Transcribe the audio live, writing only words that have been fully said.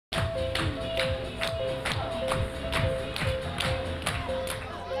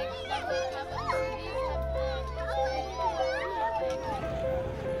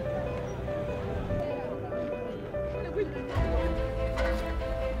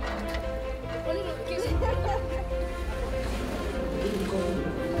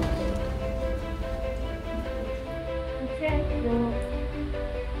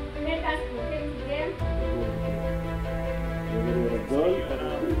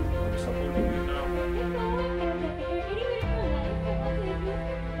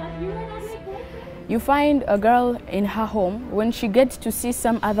You find a girl in her home, when she gets to see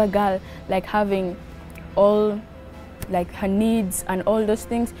some other girl like having all like her needs and all those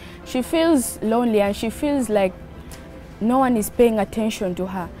things, she feels lonely and she feels like no one is paying attention to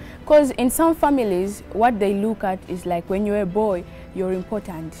her. Because in some families, what they look at is like when you're a boy, you're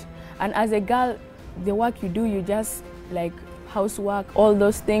important. And as a girl, the work you do, you just like housework, all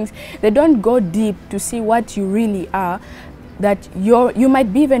those things. They don't go deep to see what you really are, that you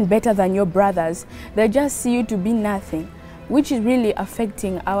might be even better than your brothers. They just see you to be nothing, which is really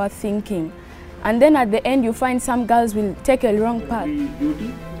affecting our thinking. And then at the end, you find some girls will take a wrong path.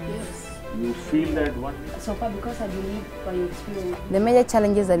 Duty? Yes. You feel that one? So far, because I believe by experience. The major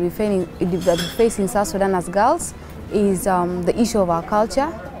challenges that we face in South Sudan as girls is the issue of our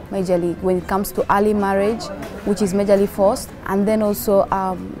culture, majorly when it comes to early marriage, which is majorly forced, and then also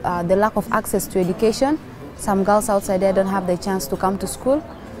the lack of access to education. Some girls outside there don't have the chance to come to school.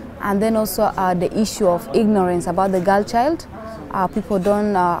 And then also the issue of ignorance about the girl child. People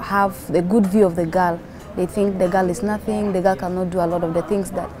don't have the good view of the girl. They think the girl is nothing, the girl cannot do a lot of the things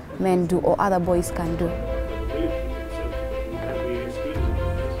that men do or other boys can do.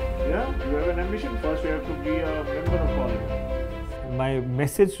 Yeah, you have an ambition. First, you have to be a member of parliament. My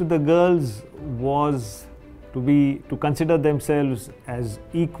message to the girls was to consider themselves as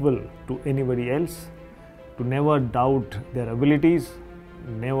equal to anybody else, to never doubt their abilities,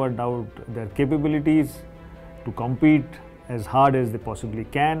 never doubt their capabilities, to compete as hard as they possibly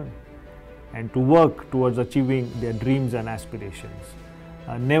can, and to work towards achieving their dreams and aspirations.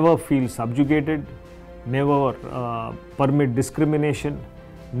 Never feel subjugated, never permit discrimination,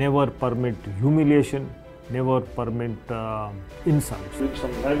 never permit humiliation, never permit insults. Bring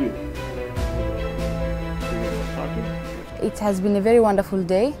some value. It has been a very wonderful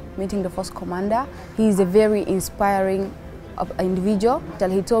day meeting the Force Commander. He is a very inspiring individual.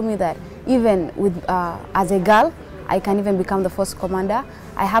 He told me that even as a girl, I can even become the Force Commander.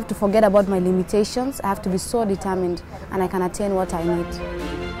 I have to forget about my limitations. I have to be so determined and I can attain what I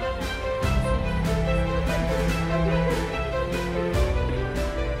need.